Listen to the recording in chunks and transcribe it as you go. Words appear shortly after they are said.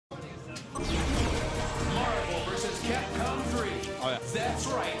That's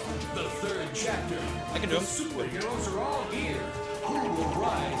right. The third chapter. I can do The it. superheroes are all here. Who will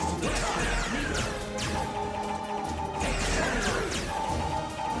rise to the top?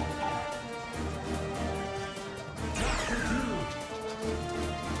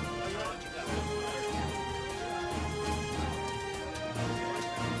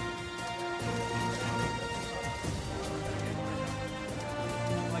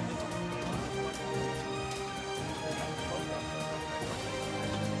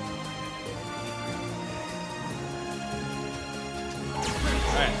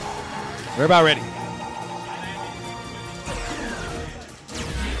 We're about ready.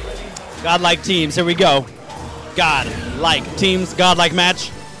 Godlike teams, here we go. Godlike teams, godlike match.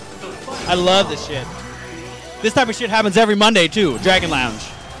 I love this shit. This type of shit happens every Monday too, Dragon Lounge.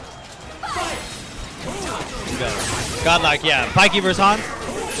 Godlike, yeah. Pikie versus Hans.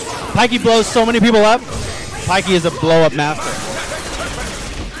 Pikie blows so many people up. Pikie is a blow up master.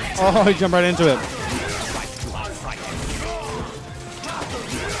 Oh, he jumped right into it.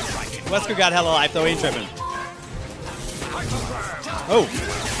 Wesker got hella life though, he ain't tripping. Oh.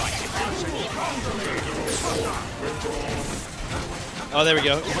 Oh, there we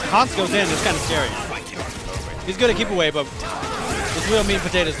go. Hans goes in, it's kind of scary. He's good at keep away, but it's real meat and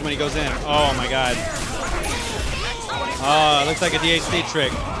potatoes when he goes in. Oh my god. Oh, it looks like a DHC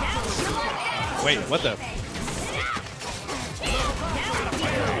trick. Wait, what the?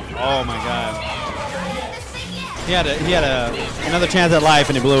 Oh my god. He had another chance at life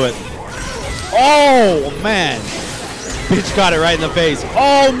and he blew it. Oh man. Bitch caught it right in the face.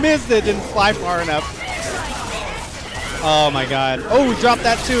 Oh, missed it, didn't fly far enough. Oh my god. Oh, we dropped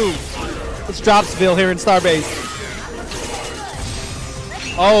that too. It's Dropsville here in Starbase.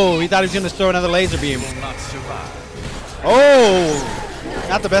 Oh, he thought he was going to throw another laser beam. Oh,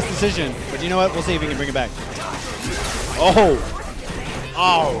 not the best decision. But you know what? We'll see if he can bring it back. Oh.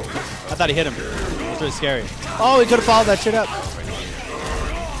 Oh. I thought he hit him. That's really scary. Oh, he could have followed that shit up.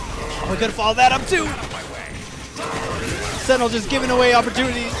 Oh, he could have followed that up too. Sentinel just giving away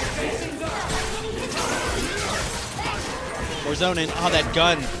opportunities. We're zoning. Oh, that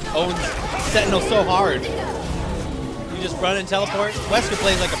gun owns Sentinel so hard. You just run and teleport. Wesker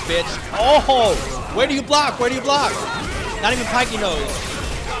plays like a bitch. Oh, where do you block? Where do you block? Not even Pikie knows.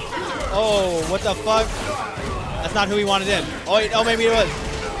 Oh, what the fuck? That's not who he wanted in. Oh, wait, oh, maybe it was.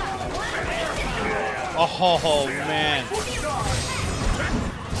 Oh, man.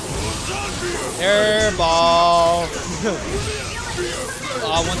 Airball.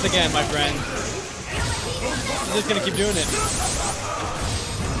 Oh, once again, my friend. He's just gonna keep doing it.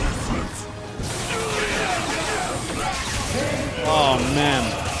 Oh man.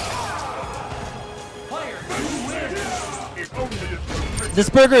 This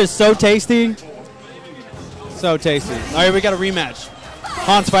burger is so tasty. So tasty. All right, we got a rematch.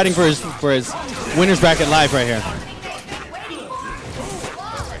 Hans fighting for his winner's bracket life right here.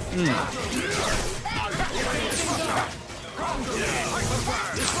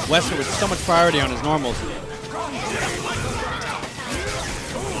 Wesker with so much priority on his normals.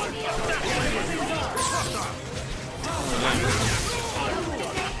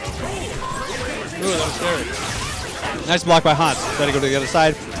 Ooh, that was scary. Nice block by Hans. Try to go to the other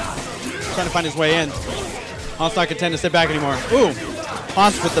side. Trying to find his way in. Hans not content to sit back anymore. Ooh,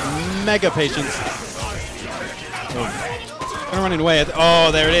 Hans with the mega patience. Kind of running away.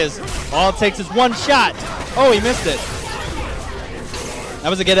 Oh, there it is. All it takes is one shot. Oh, he missed it. That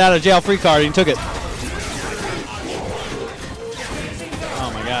was a get out of jail free card. He took it.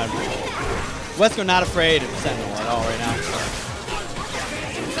 Oh my god. Wesker not afraid of Sentinel at all right now.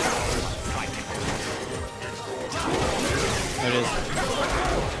 There it is.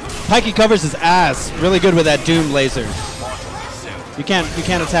 Pikie covers his ass really good with that Doom laser. You can't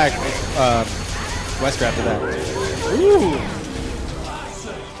attack Wesker after that. Ooh.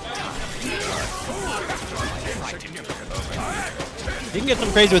 You can get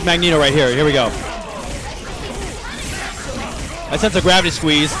some crazy with Magneto right here. Here we go. I sense a gravity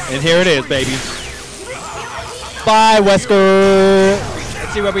squeeze, and here it is, baby. Bye, Wesker.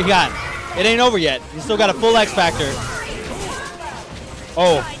 Let's see what we got. It ain't over yet. He's still got a full X Factor.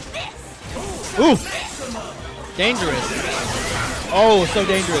 Oh. Ooh. Dangerous. Oh, so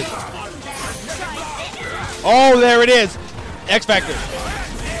dangerous. Oh, there it is. X Factor.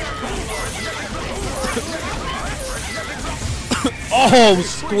 Oh,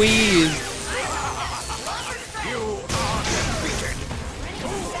 squeeze.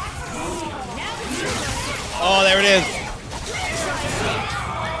 Oh, there it is.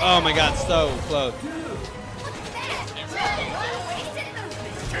 Oh my god, so close.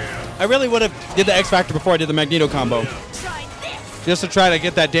 I really would have did the X Factor before I did the Magneto combo. just to try to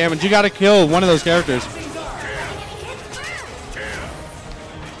get that damage. You got to kill one of those characters.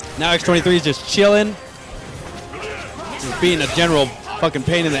 Now X23 is just chilling. Just being a general fucking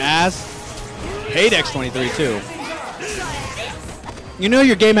pain in the ass. Hate X23 too. You know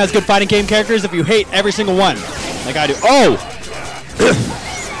your game has good fighting game characters if you hate every single one. Like I do. Oh!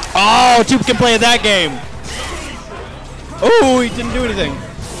 Oh, Tube can play that game. Oh, he didn't do anything.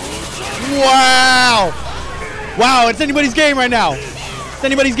 Wow! Wow, it's anybody's game right now. It's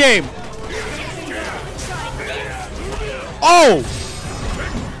anybody's game. Oh!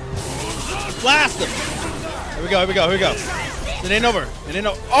 Blast him. Here we go, here we go, here we go. It ain't over. It ain't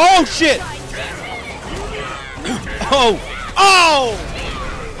over. Oh, shit! Oh! Oh!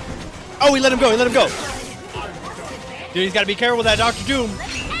 Oh, he let him go, he let him go. Dude, he's got to be careful with that Dr. Doom.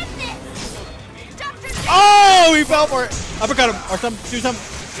 Oh, he fell for it. Uppercut him, or something, do something.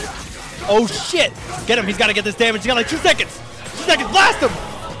 Oh, shit. Get him, he's got to get this damage. He's got like 2 seconds. 2 seconds, blast him.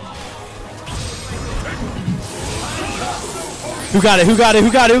 Who got it, who got it,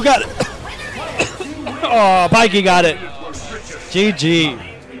 who got it, who got it? Oh, Pikie got it. GG.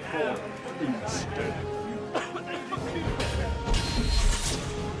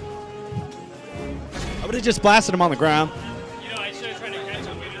 I would have just blasted him on the ground. You know, I should have tried to catch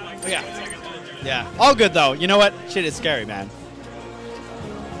him. Like, Yeah. Yeah. All good, though. You know what? Shit is scary, man.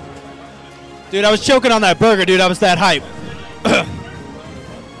 Dude, I was choking on that burger, dude. I was that hype.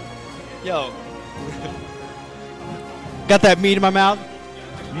 Yo. Got that meat in my mouth?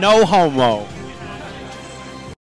 No homo.